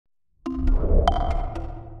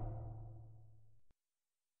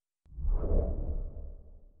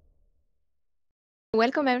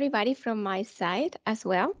welcome everybody from my side as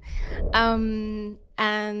well. And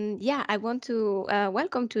yeah, I want to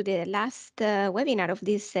welcome to the last webinar of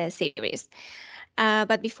this series.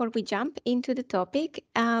 But before we jump into the topic,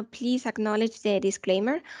 please acknowledge the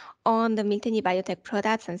disclaimer on the Miltenyi Biotec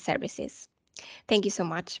products and services. Thank you so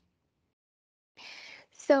much.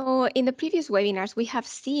 So in the previous webinars, we have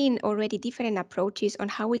seen already different approaches on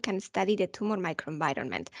how we can study the tumor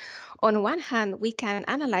microenvironment. On one hand, we can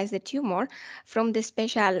analyze the tumor from the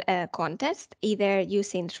spatial context, either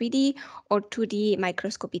using 3D or 2D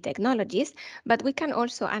microscopy technologies, but we can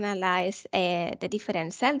also analyze the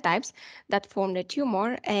different cell types that form the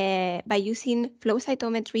tumor by using flow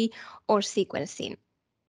cytometry or sequencing.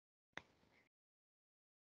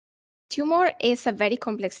 Tumor is a very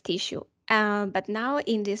complex tissue. But now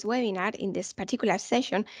in this webinar, in this particular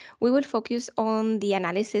session, we will focus on the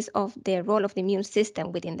analysis of the role of the immune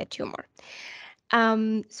system within the tumor.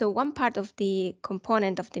 So one part of the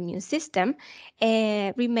component of the immune system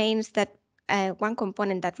remains that one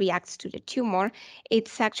component that reacts to the tumor,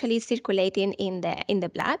 it's actually circulating in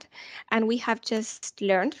the blood. And we have just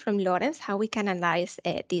learned from Lawrence how we can analyze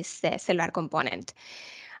this cellular component.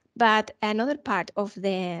 But another part of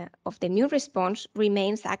the immune response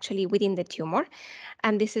remains actually within the tumor,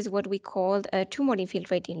 and this is what we call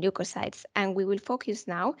tumor-infiltrating leukocytes. And we will focus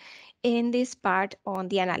now in this part on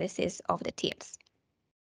the analysis of the TILs.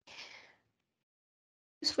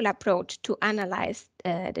 Useful approach to analyze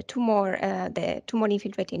the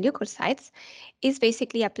tumor-infiltrating leukocytes is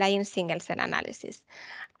basically applying single-cell analysis.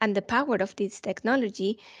 And the power of this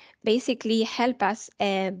technology basically help us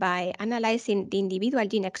by analyzing the individual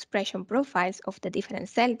gene expression profiles of the different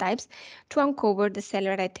cell types to uncover the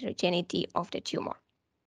cellular heterogeneity of the tumor.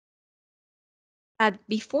 But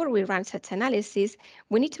before we run such analysis,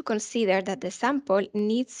 we need to consider that the sample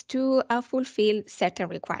needs to fulfill certain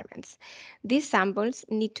requirements. These samples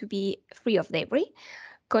need to be free of debris,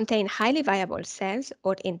 contain highly viable cells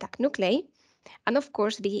or intact nuclei, and of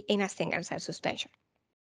course be in a single cell suspension.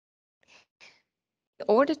 In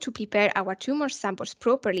order to prepare our tumor samples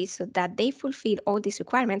properly so that they fulfill all these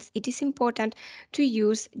requirements, it is important to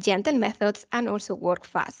use gentle methods and also work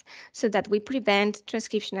fast so that we prevent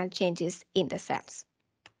transcriptional changes in the cells.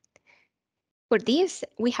 For this,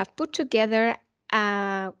 we have put together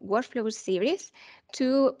a workflow series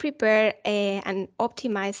to prepare and help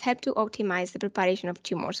to optimize the preparation of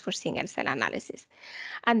tumors for single cell analysis.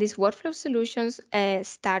 And these workflow solutions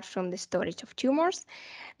start from the storage of tumors,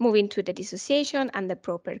 moving to the dissociation and the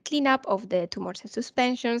proper cleanup of the tumor cell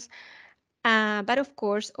suspensions. But of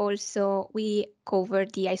course, also we cover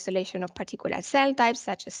the isolation of particular cell types,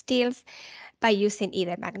 such as TILs, by using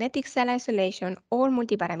either magnetic cell isolation or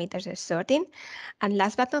multiparameter sorting. And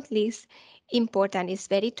last but not least, very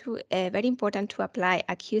important to apply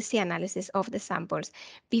a QC analysis of the samples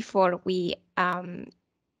before we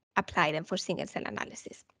apply them for single cell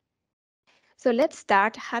analysis. So let's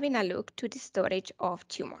start having a look to the storage of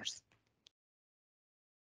tumors.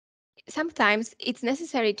 Sometimes it's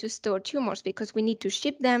necessary to store tumors because we need to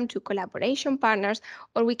ship them to collaboration partners,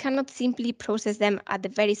 or we cannot simply process them at the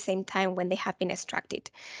very same time when they have been extracted.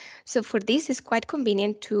 So for this, it's quite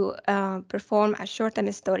convenient to perform a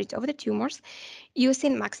short-term storage of the tumors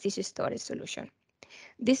using max tissue storage solution.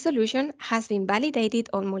 This solution has been validated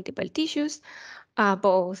on multiple tissues,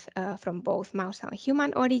 from both mouse and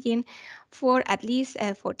human origin, for at least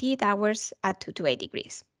 48 hours at 2 to 8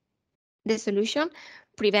 degrees. The solution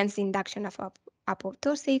prevents the induction of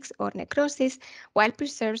apoptosis or necrosis while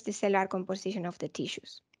preserves the cellular composition of the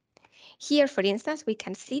tissues. Here, for instance, we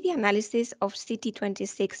can see the analysis of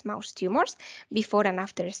CT26 mouse tumors before and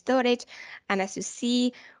after storage. And as you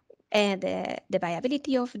see, the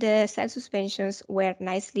viability of the cell suspensions were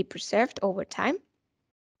nicely preserved over time.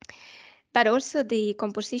 But also the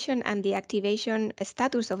composition and the activation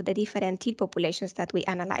status of the different T populations that we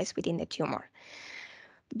analyzed within the tumor.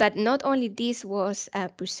 But not only this was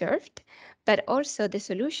preserved, but also the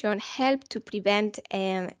solution helped to prevent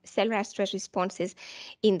cellular stress responses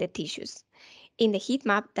in the tissues. In the heat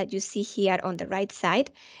map that you see here on the right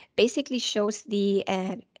side, basically shows the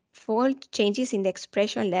fold changes in the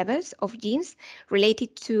expression levels of genes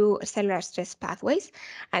related to cellular stress pathways.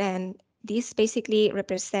 And this basically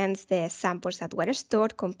represents the samples that were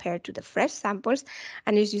stored compared to the fresh samples.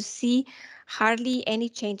 And as you see, hardly any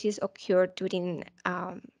changes occurred during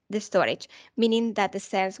the storage, meaning that the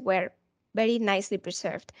cells were very nicely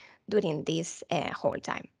preserved during this whole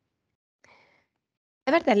time.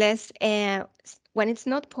 Nevertheless, When it's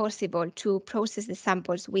not possible to process the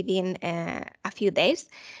samples within a few days,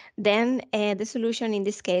 then the solution in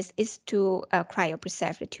this case is to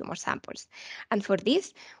cryopreserve the tumor samples. And for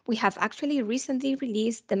this, we have actually recently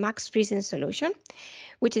released the max freezing solution,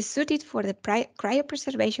 which is suited for the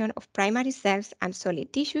cryopreservation of primary cells and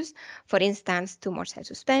solid tissues, for instance, tumor cell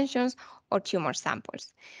suspensions or tumor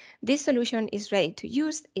samples. This solution is ready to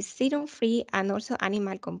use, is serum-free and also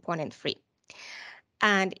animal component-free.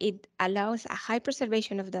 And it allows a high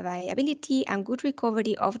preservation of the viability and good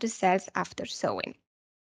recovery of the cells after sowing.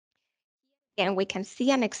 And we can see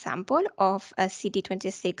an example of a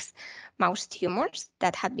CD26 mouse tumors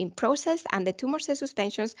that had been processed, and the tumor cell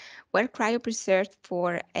suspensions were cryopreserved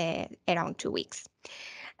for around 2 weeks.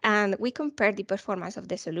 And we compared the performance of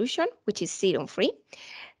the solution, which is serum-free,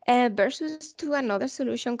 versus to another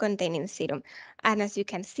solution containing serum. And as you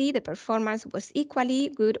can see, the performance was equally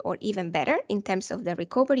good or even better in terms of the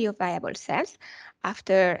recovery of viable cells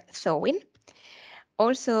after sowing.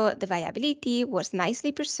 Also, the viability was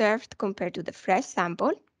nicely preserved compared to the fresh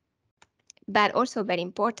sample, but also very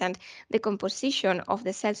important, the composition of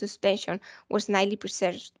the cell suspension was nicely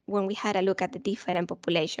preserved when we had a look at the different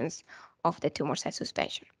populations of the tumor cell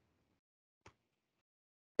suspension.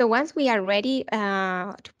 So once we are ready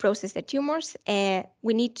to process the tumors,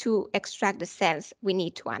 we need to extract the cells we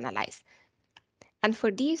need to analyze. And for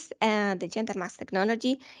this, the GentleMax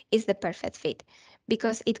technology is the perfect fit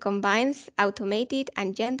because it combines automated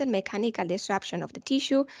and gentle mechanical disruption of the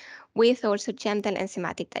tissue with also gentle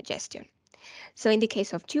enzymatic digestion. So in the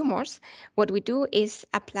case of tumors, what we do is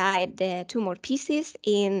apply the tumor pieces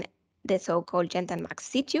in the so-called GentleMax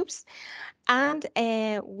seed tubes, and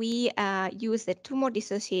we use the tumor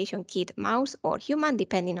dissociation kit, mouse or human,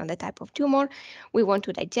 depending on the type of tumor we want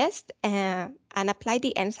to digest, and apply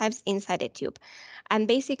the enzymes inside the tube. And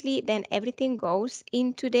basically, then everything goes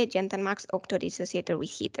into the GentleMax octo-dissociator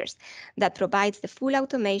reheaters that provides the full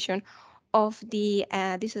automation of the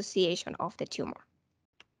dissociation of the tumor.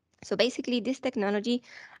 So basically, this technology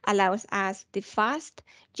allows us the fast,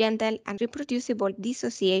 gentle, and reproducible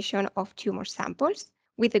dissociation of tumor samples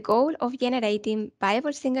with the goal of generating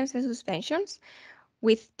viable single-cell suspensions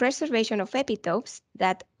with preservation of epitopes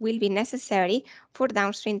that will be necessary for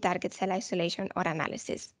downstream target cell isolation or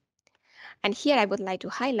analysis. And here I would like to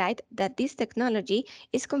highlight that this technology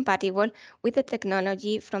is compatible with the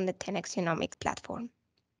technology from the 10x Genomics platform.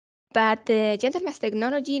 But the GentleMax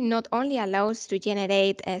technology not only allows to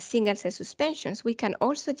generate single-cell suspensions, we can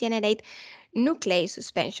also generate nuclei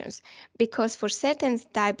suspensions, because for certain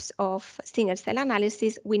types of single-cell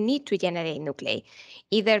analysis, we need to generate nuclei,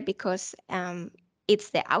 either because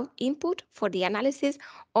it's the input for the analysis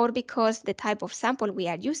or because the type of sample we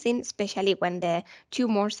are using, especially when the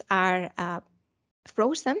tumors are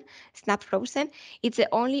frozen, snap frozen, it's the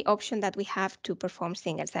only option that we have to perform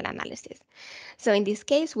single-cell analysis. So in this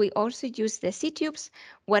case, we also use the seed tubes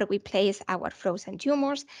where we place our frozen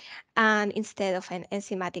tumors, and instead of an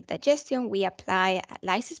enzymatic digestion, we apply a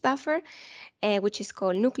lysis buffer, which is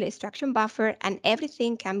called nuclear extraction buffer, and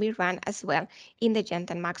everything can be run as well in the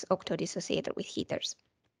GentleMax octo-dissociator with heaters.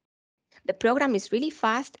 The program is really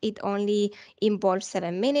fast. It only involves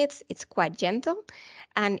 7 minutes. It's quite gentle,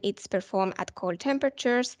 and it's performed at cold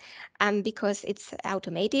temperatures. And because it's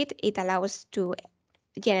automated, it allows to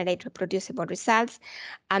generate reproducible results.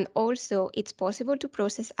 And also, it's possible to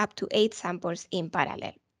process up to 8 samples in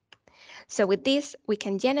parallel. So with this, we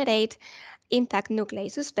can generate intact nuclei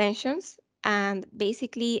suspensions. And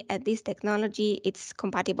basically, this technology, it's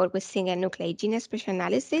compatible with single nuclei gene expression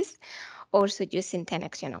analysis, also using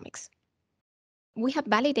 10x Genomics. We have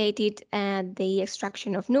validated the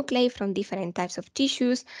extraction of nuclei from different types of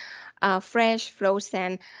tissues, fresh,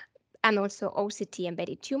 frozen, and also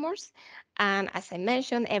OCT-embedded tumors. And as I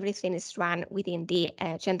mentioned, everything is run within the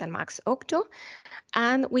GentleMax Octo,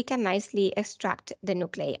 and we can nicely extract the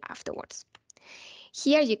nuclei afterwards.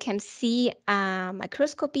 Here you can see a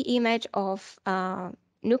microscopy image of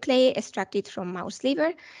nuclei extracted from mouse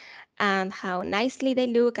liver and how nicely they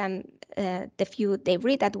look and the few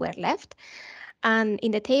debris that were left. And in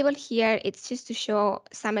the table here, it's just to show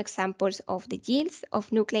some examples of the yields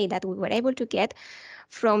of nuclei that we were able to get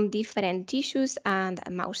from different tissues and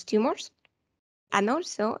mouse tumors. And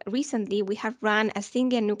also, recently, we have run a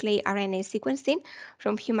single nuclei RNA sequencing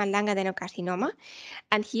from human lung adenocarcinoma.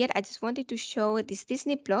 And here, I just wanted to show this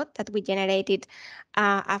Disney plot that we generated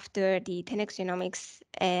after the 10x Genomics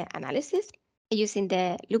analysis using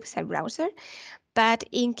the LoopCell browser. But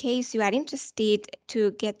in case you are interested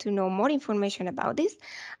to get to know more information about this,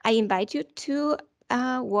 I invite you to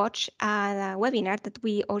watch a webinar that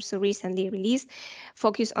we also recently released,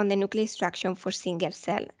 focused on the nuclear instruction for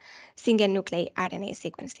single-nuclei RNA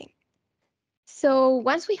sequencing. So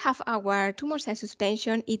once we have our tumor cell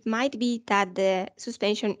suspension, it might be that the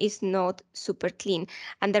suspension is not super clean,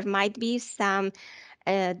 and there might be some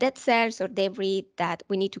dead cells or debris that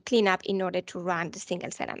we need to clean up in order to run the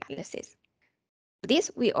single cell analysis. For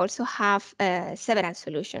this, we also have several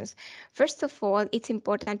solutions. First of all, it's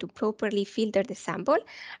important to properly filter the sample,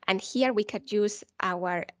 and here we can use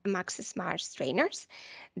our Max Smart strainers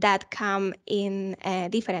that come in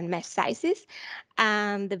different mesh sizes.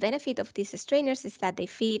 And the benefit of these strainers is that they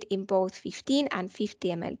fit in both 15 and 50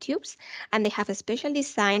 ml tubes, and they have a special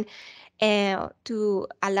design to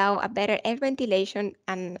allow a better air ventilation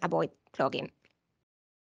and avoid clogging.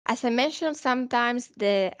 As I mentioned, sometimes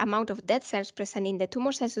the amount of dead cells present in the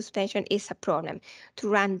tumor cell suspension is a problem to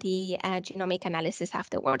run the genomic analysis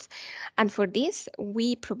afterwards. And for this,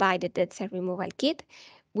 we provide a dead cell removal kit,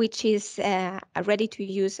 which is a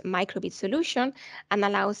ready-to-use microbead solution and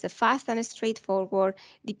allows the fast and straightforward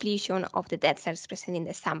depletion of the dead cells present in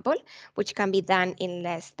the sample, which can be done in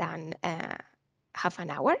less than half an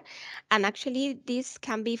hour. And actually, this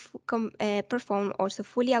can be performed also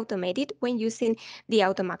fully automated when using the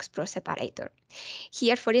Automax Pro separator.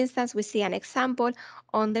 Here, for instance, we see an example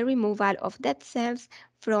on the removal of dead cells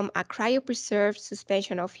from a cryopreserved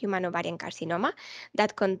suspension of human ovarian carcinoma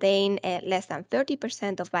that contain less than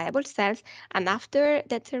 30% of viable cells. And after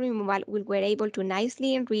dead cell removal, we were able to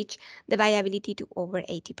nicely enrich the viability to over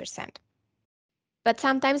 80%. But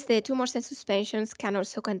sometimes the tumor cell suspensions can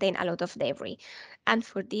also contain a lot of debris. And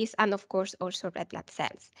for this, and of course, also red blood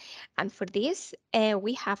cells. And for this,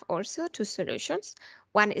 we have also two solutions.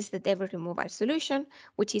 One is the debris removal solution,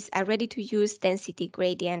 which is a ready-to-use density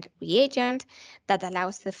gradient reagent that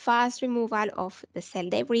allows the fast removal of the cell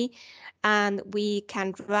debris. And we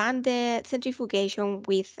can run the centrifugation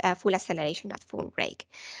with full acceleration at full rate.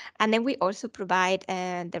 And then we also provide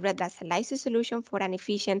the red blood cell lysis solution for an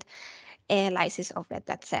efficient lysis of red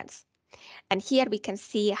blood cells. And here we can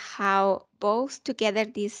see how both together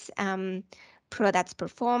these products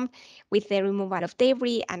perform with the removal of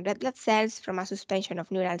debris and red blood cells from a suspension of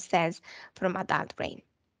neural cells from adult brain.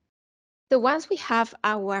 So once we have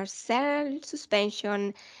our cell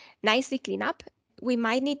suspension nicely cleaned up, we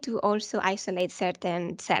might need to also isolate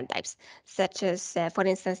certain cell types, such as, for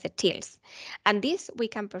instance, the TILs. And this we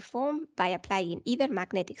can perform by applying either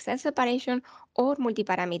magnetic cell separation or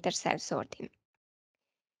multiparameter cell sorting.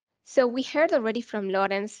 So we heard already from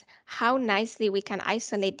Lawrence how nicely we can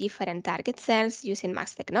isolate different target cells using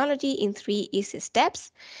MAX technology in 3 easy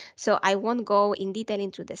steps. So I won't go in detail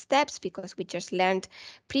into the steps because we just learned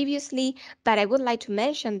previously, but I would like to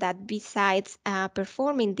mention that besides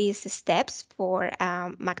performing these steps for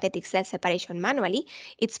magnetic cell separation manually,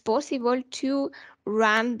 it's possible to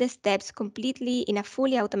run the steps completely in a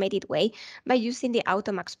fully automated way by using the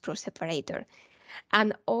Automax Pro separator.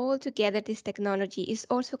 And altogether, this technology is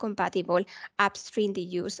also compatible upstream the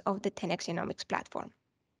use of the 10x Genomics platform.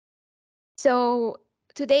 So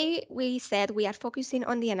today we said we are focusing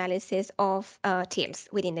on the analysis of TILs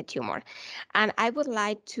within the tumor. And I would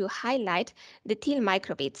like to highlight the TIL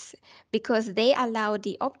microbeads because they allow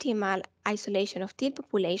the optimal isolation of TIL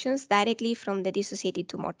populations directly from the dissociated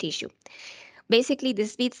tumor tissue. Basically,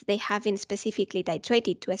 these beads, they have been specifically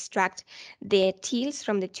titrated to extract the TILs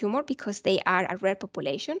from the tumor because they are a rare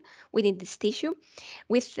population within this tissue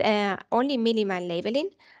with only minimal labeling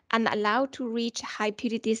and allow to reach high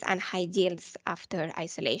purities and high yields after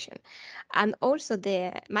isolation. And also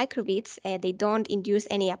the microbeads, they don't induce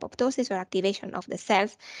any apoptosis or activation of the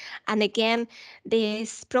cells. And again,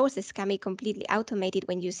 this process can be completely automated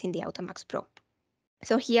when using the Automax Pro.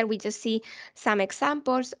 So here we just see some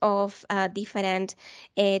examples of different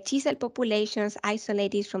T-cell populations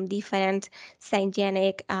isolated from different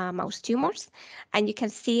syngeneic mouse tumors. And you can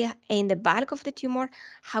see in the bulk of the tumor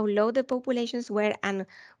how low the populations were. And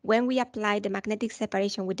when we applied the magnetic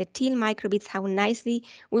separation with the TIL microbeads, how nicely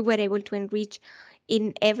we were able to enrich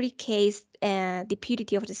in every case the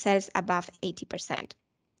purity of the cells above 80%.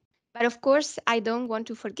 But of course, I don't want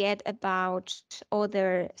to forget about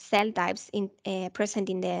other cell types present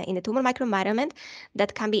in the tumor microenvironment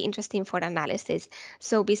that can be interesting for analysis.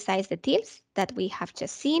 So besides the TILs that we have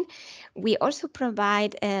just seen, we also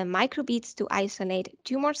provide microbeads to isolate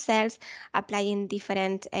tumor cells, applying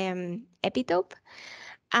different epitope,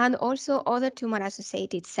 and also other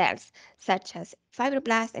tumor-associated cells, such as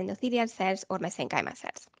fibroblasts, endothelial cells, or mesenchymal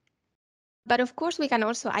cells. But of course, we can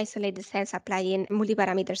also isolate the cells applying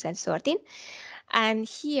multiparameter cell sorting. And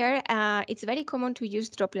here, it's very common to use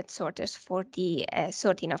droplet sorters for the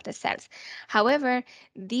sorting of the cells. However,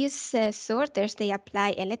 these sorters, they apply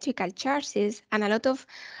electrical charges and a lot of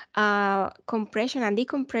compression and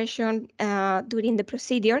decompression during the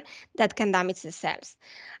procedure that can damage the cells.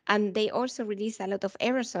 And they also release a lot of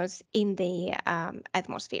aerosols in the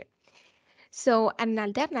atmosphere. So an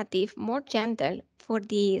alternative, more gentle for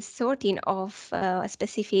the sorting of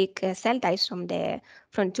specific cell types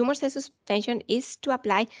from tumor cell suspension is to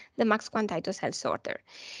apply the max quantito cell sorter.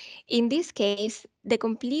 In this case, the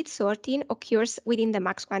complete sorting occurs within the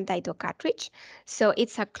max quantito cartridge, so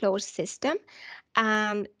it's a closed system,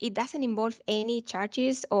 and it doesn't involve any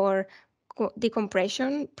charges or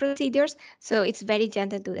decompression procedures, so it's very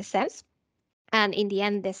gentle to the cells. And in the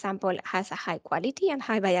end, the sample has a high quality and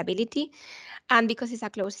high viability. And because it's a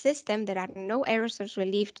closed system, there are no aerosols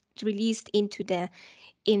released into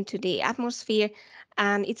the atmosphere.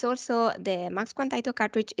 And it's also the Max Quantito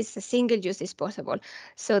cartridge is a single-use disposable.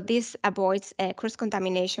 So this avoids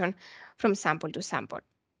cross-contamination from sample to sample.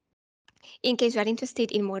 In case you are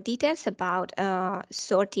interested in more details about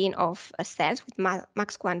sorting of cells with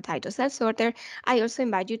Max Quantito cell sorter, I also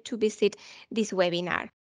invite you to visit this webinar.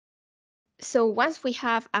 So once we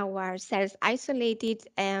have our cells isolated,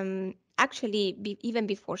 even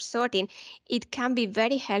before sorting, it can be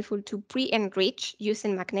very helpful to pre-enrich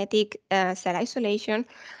using magnetic cell isolation,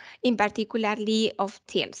 in particularly of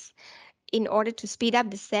TILs, in order to speed up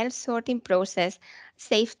the cell sorting process,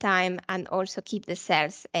 save time, and also keep the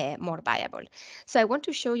cells more viable. So I want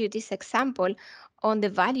to show you this example on the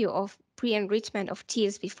value of pre-enrichment of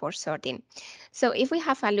TILs before sorting. So if we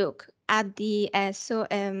have a look at the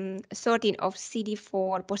sorting of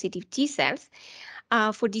CD4 positive T cells,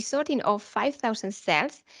 for the sorting of 5,000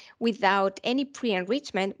 cells without any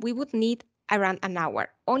pre-enrichment, we would need around an hour,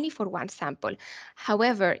 only for one sample.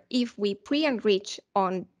 However, if we pre-enrich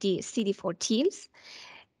on the CD4 TILs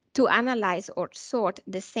to analyze or sort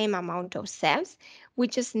the same amount of cells, we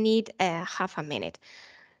just need half a minute.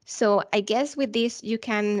 So I guess with this, you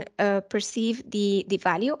can perceive the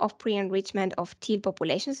value of pre-enrichment of TIL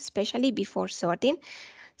populations, especially before sorting,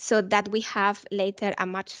 so that we have later a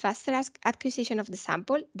much faster acquisition of the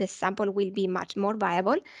sample. The sample will be much more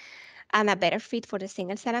viable and a better fit for the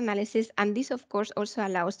single cell analysis. And this, of course, also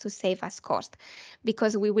allows to save us cost,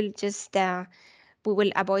 because we will just we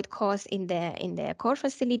will avoid costs in the core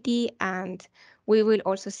facility, and we will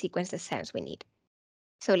also sequence the cells we need.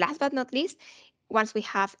 So last but not least, once we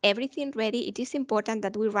have everything ready, it is important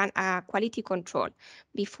that we run a quality control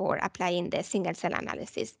before applying the single cell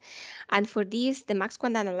analysis. And for this, the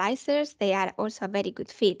MaxQuant analyzers, they are also a very good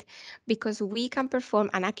fit, because we can perform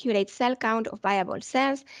an accurate cell count of viable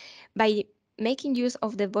cells by making use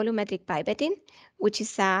of the volumetric pipetting, which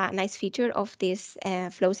is a nice feature of these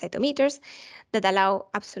flow cytometers that allow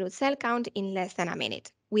absolute cell count in less than a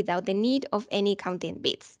minute without the need of any counting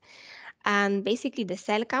bits. And basically, the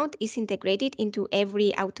cell count is integrated into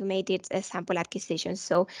every automated sample acquisition.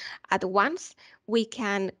 So at once, we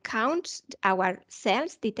can count our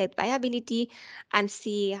cells, detect viability, and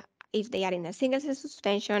see if they are in a single cell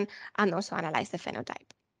suspension, and also analyze the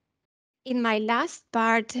phenotype. In my last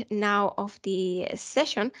part now of the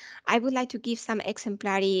session, I would like to give some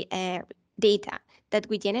exemplary data that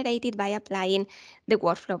we generated by applying the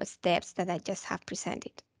workflow steps that I just have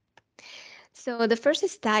presented. So the first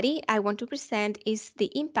study I want to present is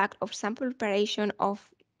the impact of sample preparation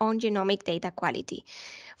on genomic data quality.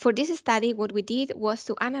 For this study, what we did was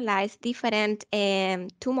to analyze different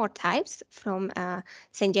tumor types from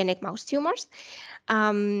syngeneic mouse tumors,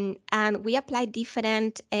 and we applied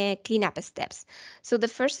different cleanup steps. So the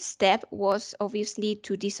first step was obviously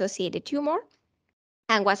to dissociate the tumor,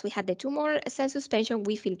 and once we had the tumor cell suspension,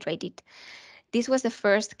 we filtrated. This was the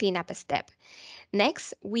first cleanup step.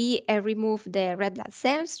 Next, we remove the red blood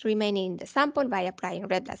cells remaining in the sample by applying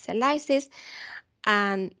red blood cell lysis.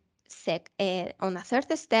 And on a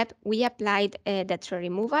third step, we applied the tray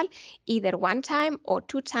removal either one time or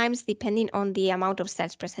two times, depending on the amount of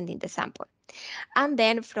cells present in the sample. And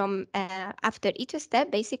then from after each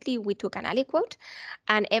step, basically, we took an aliquot,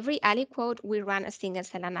 and every aliquot, we ran a single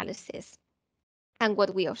cell analysis. And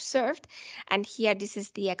what we observed, and here this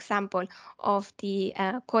is the example of the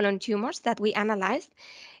colon tumors that we analyzed.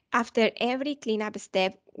 After every cleanup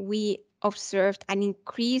step, we observed an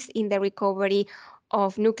increase in the recovery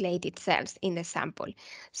of nucleated cells in the sample.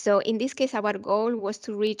 So in this case, our goal was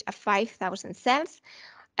to reach 5,000 cells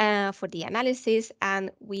for the analysis,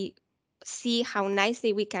 and we see how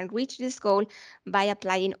nicely we can reach this goal by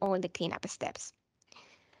applying all the cleanup steps.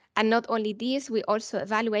 And not only this, we also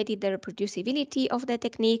evaluated the reproducibility of the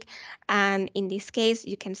technique. And in this case,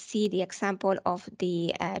 you can see the example of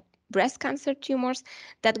the breast cancer tumors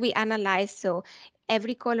that we analyzed. So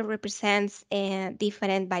every color represents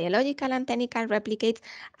different biological and technical replicates,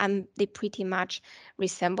 and they pretty much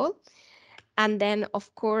resemble. And then,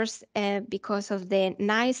 of course, because of the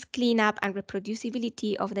nice cleanup and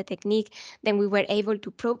reproducibility of the technique, then we were able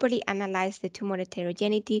to properly analyze the tumor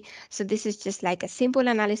heterogeneity. So this is just like a simple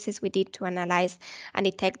analysis we did to analyze and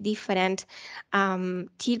detect different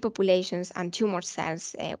T populations and tumor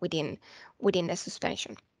cells within the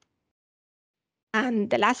suspension. And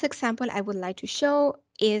the last example I would like to show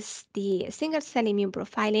is the single-cell immune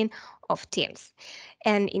profiling of TILs.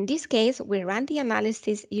 And in this case, we ran the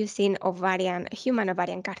analysis using human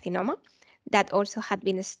ovarian carcinoma that also had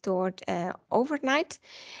been stored overnight.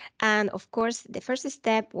 And of course, the first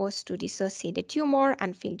step was to dissociate the tumor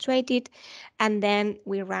and filtrate it. And then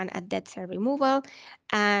we ran a dead cell removal,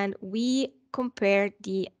 and we compared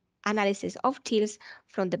the analysis of TILs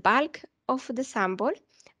from the bulk of the sample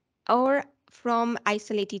or from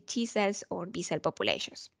isolated T cells or B cell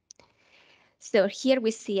populations. So here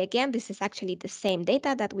we see again, this is actually the same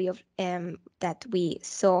data that we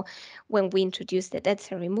saw when we introduced the dead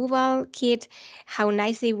cell removal kit, how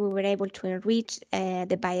nicely we were able to enrich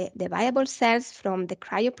the viable cells from the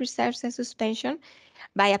cryopreserved cell suspension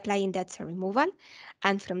by applying dead cell removal.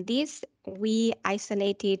 And from this, we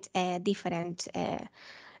isolated different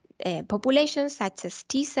populations such as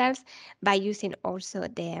T cells by using also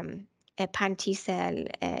the pan T cell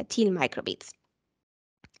TIL microbeads.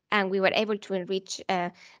 And we were able to enrich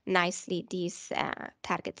nicely these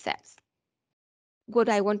target cells. What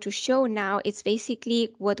I want to show now is basically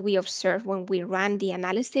what we observed when we ran the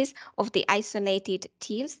analysis of the isolated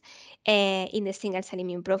TILs in the single-cell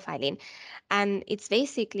immune profiling. And it's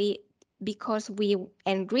basically because we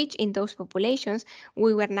enrich in those populations,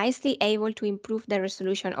 we were nicely able to improve the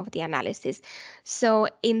resolution of the analysis. So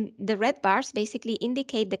in the red bars basically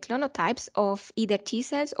indicate the clonotypes of either T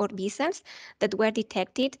cells or B cells that were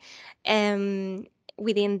detected within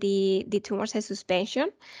the tumor cell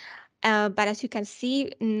suspension. But as you can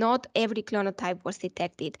see, not every clonotype was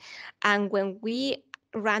detected. And when we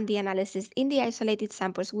ran the analysis in the isolated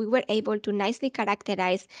samples, we were able to nicely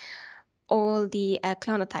characterize all the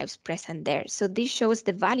clonotypes present there. So this shows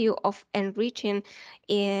the value of enriching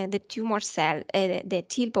the tumor cell, the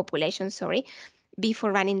TIL population,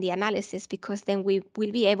 before running the analysis, because then we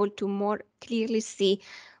will be able to more clearly see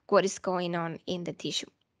what is going on in the tissue.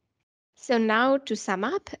 So now to sum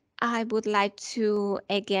up, I would like to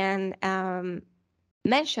again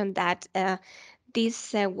mention that these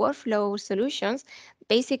workflow solutions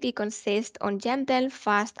basically consist on gentle,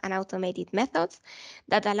 fast, and automated methods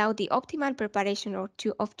that allow the optimal preparation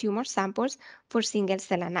of tumor samples for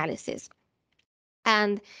single-cell analysis.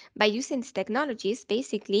 And by using these technologies,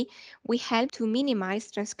 basically, we help to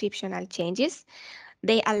minimize transcriptional changes.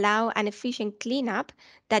 They allow an efficient cleanup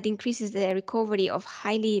that increases the recovery of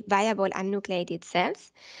highly viable and nucleated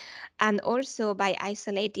cells. And also by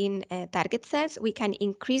isolating target cells, we can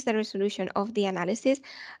increase the resolution of the analysis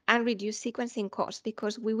and reduce sequencing costs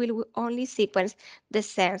because we will only sequence the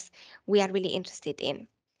cells we are really interested in.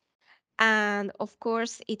 And of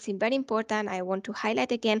course, it's very important, I want to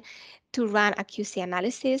highlight again, to run a QC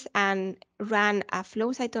analysis, and run a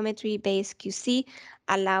flow cytometry-based QC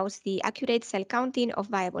allows the accurate cell counting of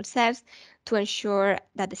viable cells to ensure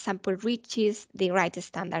that the sample reaches the right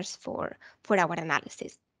standards for our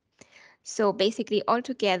analysis. So basically,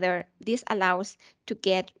 altogether, this allows to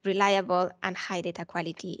get reliable and high data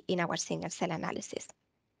quality in our single-cell analysis.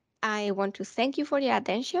 I want to thank you for your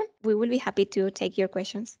attention. We will be happy to take your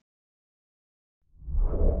questions.